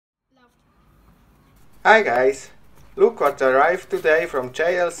Hi guys, look what arrived today from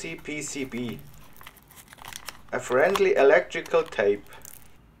JLCPCB. A friendly electrical tape.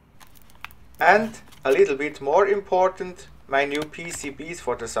 And, a little bit more important, my new PCBs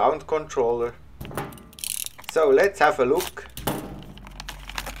for the sound controller. So let's have a look.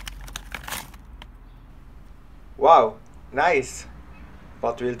 Wow, nice!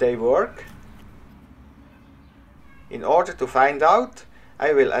 But will they work? In order to find out,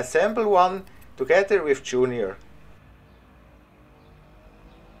 I will assemble one together with Junior.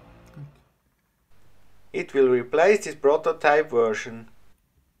 It will replace this prototype version.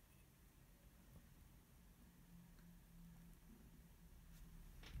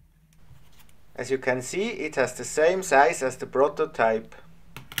 As you can see, it has the same size as the prototype.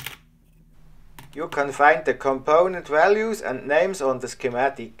 You can find the component values and names on the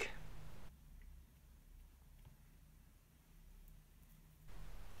schematic.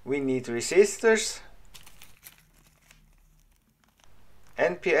 We need resistors,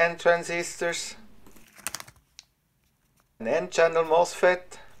 NPN transistors, an N-channel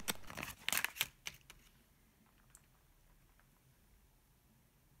Mosfet,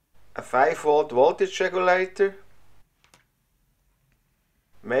 a 5-volt voltage regulator,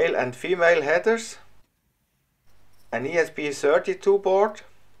 male and female headers, an ESP32 board,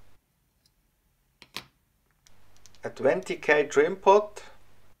 a 20K trim pot,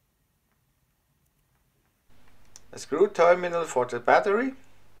 a screw terminal for the battery,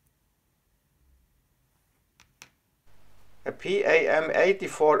 a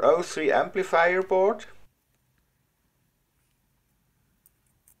PAM8403 amplifier board,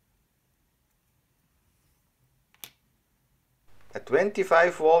 a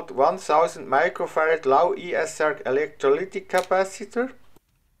 25 volt 1000 microfarad low ESR electrolytic capacitor,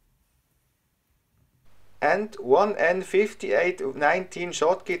 and one N5819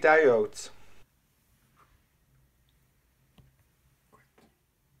 Schottky diodes.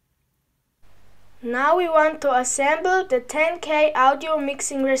 Now we want to assemble the 10K audio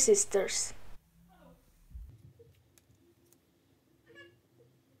mixing resistors.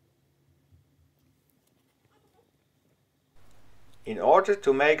 In order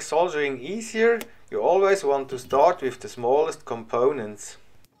to make soldering easier, you always want to start with the smallest components.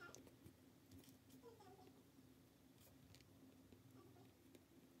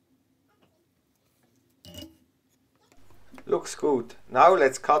 Looks good. Now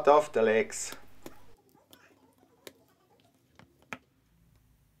let's cut off the legs.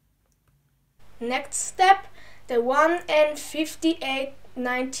 Next step, the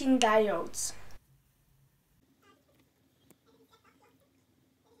 1N5819 diodes.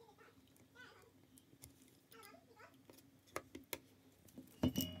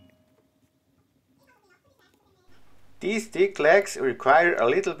 These thick legs require a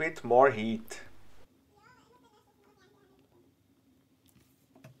little bit more heat.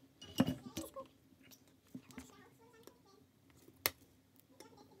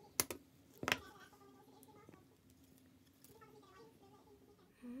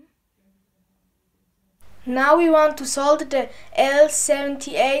 Now we want to solder the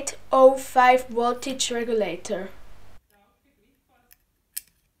L7805 voltage regulator.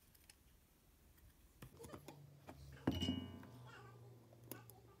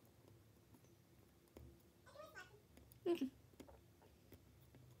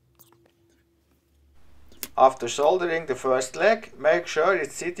 After soldering the first leg, make sure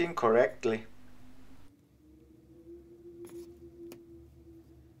it's sitting correctly.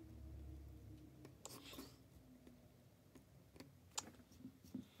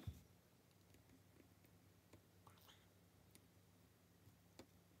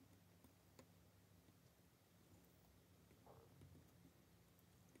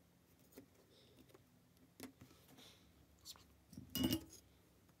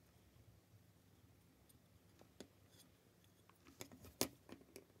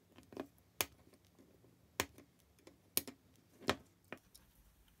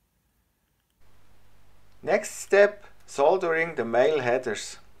 Next step, soldering the male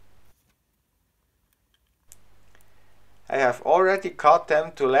headers. I have already cut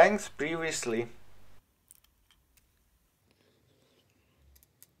them to length previously.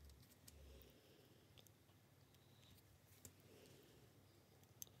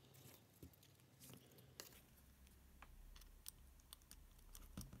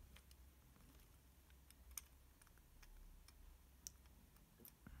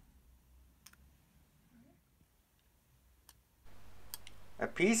 A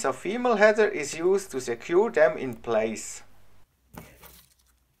piece of female header is used to secure them in place.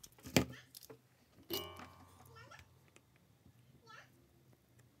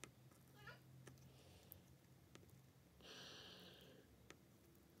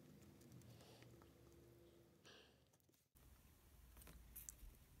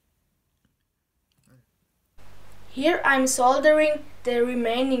 Here I'm soldering the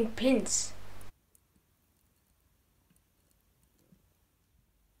remaining pins.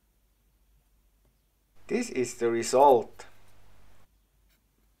 This is the result.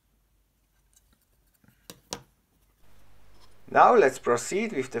 Now let's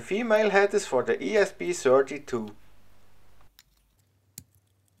proceed with the female headers for the ESP32.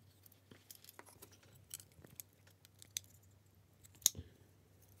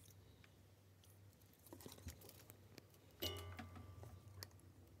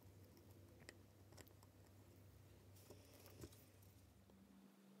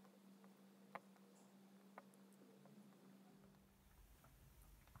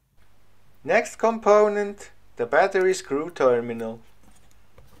 Next component, the battery screw terminal.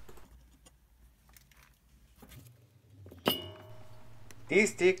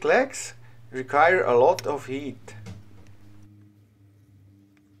 These thick legs require a lot of heat.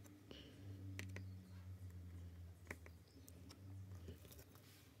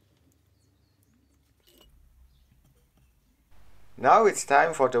 Now it's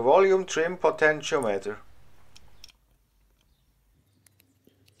time for the volume trim potentiometer.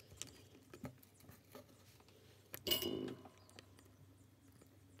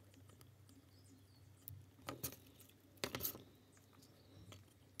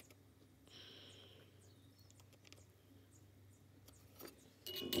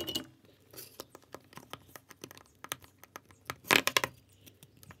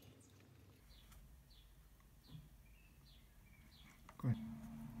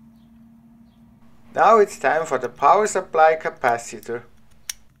 Now it's time for the power supply capacitor.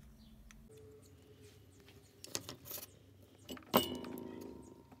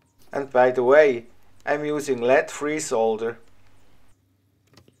 And by the way, I'm using lead-free solder.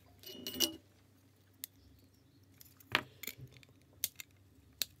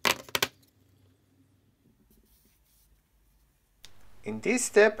 In this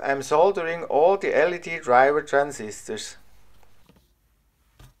step I'm soldering all the LED driver transistors.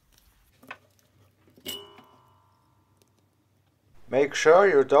 Make sure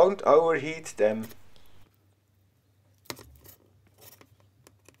you don't overheat them.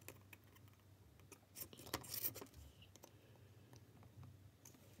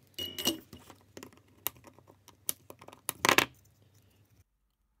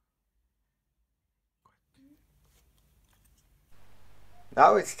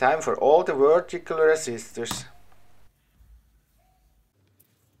 Now it's time for all the vertical resistors.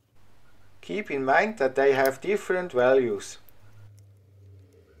 Keep in mind that they have different values.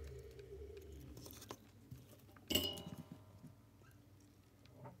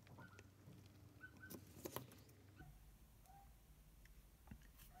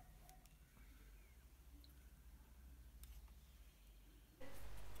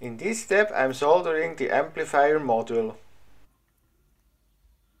 In this step I'm soldering the amplifier module.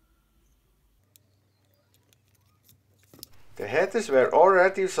 The headers were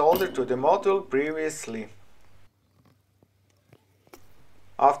already soldered to the module previously.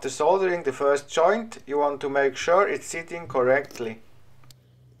 After soldering the first joint, you want to make sure it's sitting correctly.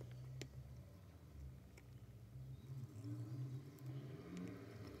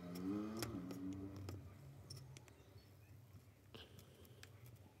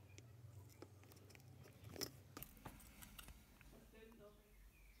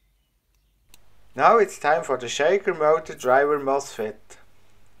 Now it's time for the shaker motor driver Mosfet.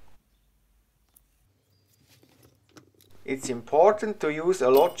 It's important to use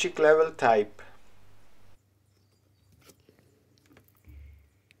a logic level type.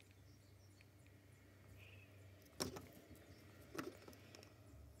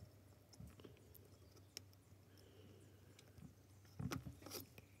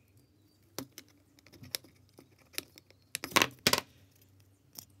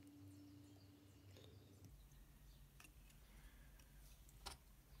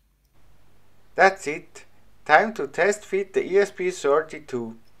 That's it. Time to test fit the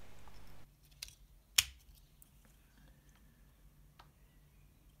ESP32.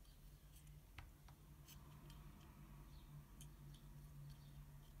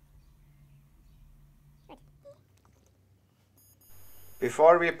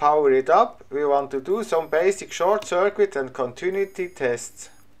 Before we power it up, we want to do some basic short circuit and continuity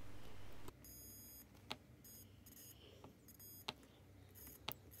tests.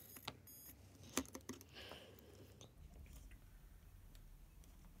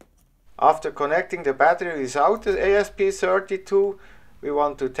 After connecting the battery without the ESP32, we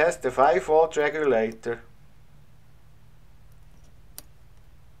want to test the 5-volt regulator.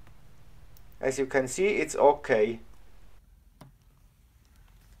 As you can see, it's okay.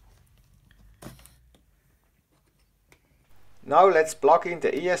 Now let's plug in the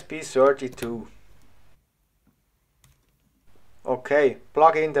ESP32. Okay,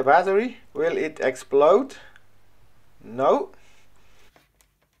 plug in the battery. Will it explode? No.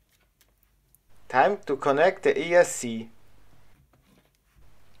 Time to connect the ESC.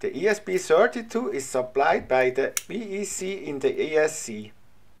 The ESP32 is supplied by the BEC in the ESC.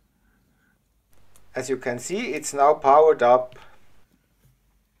 As you can see, it's now powered up.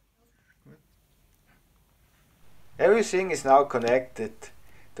 Everything is now connected.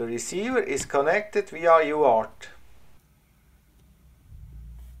 The receiver is connected via UART.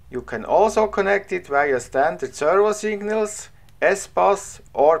 You can also connect it via standard servo signals, SBUS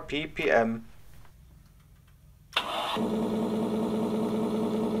or PPM.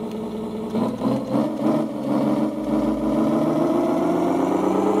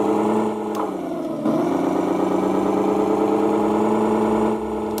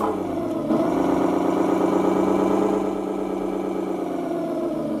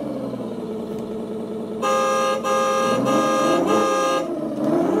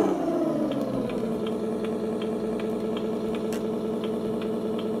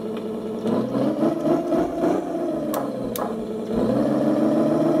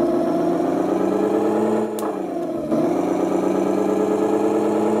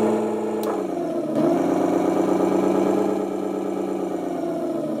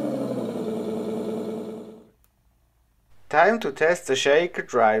 Time to test the shaker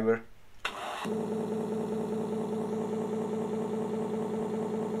driver.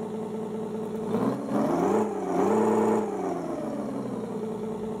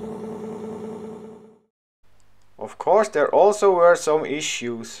 Of course, there also were some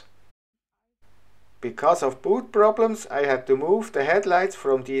issues. Because of boot problems, I had to move the headlights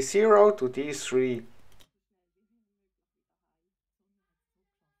from D0 to D3.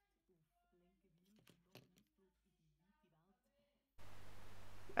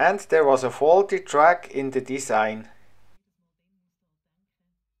 And there was a faulty track in the design.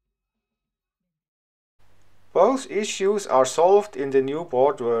 Both issues are solved in the new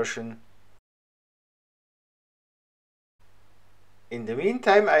board version. In the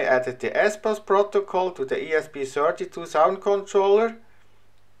meantime, I added the SBUS protocol to the ESP32 sound controller,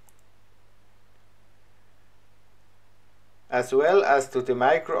 as well as to the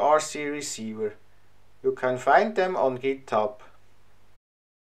micro RC receiver. You can find them on GitHub.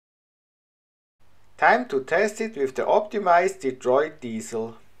 Time to test it with the optimized Detroit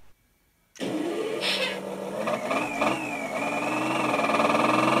diesel.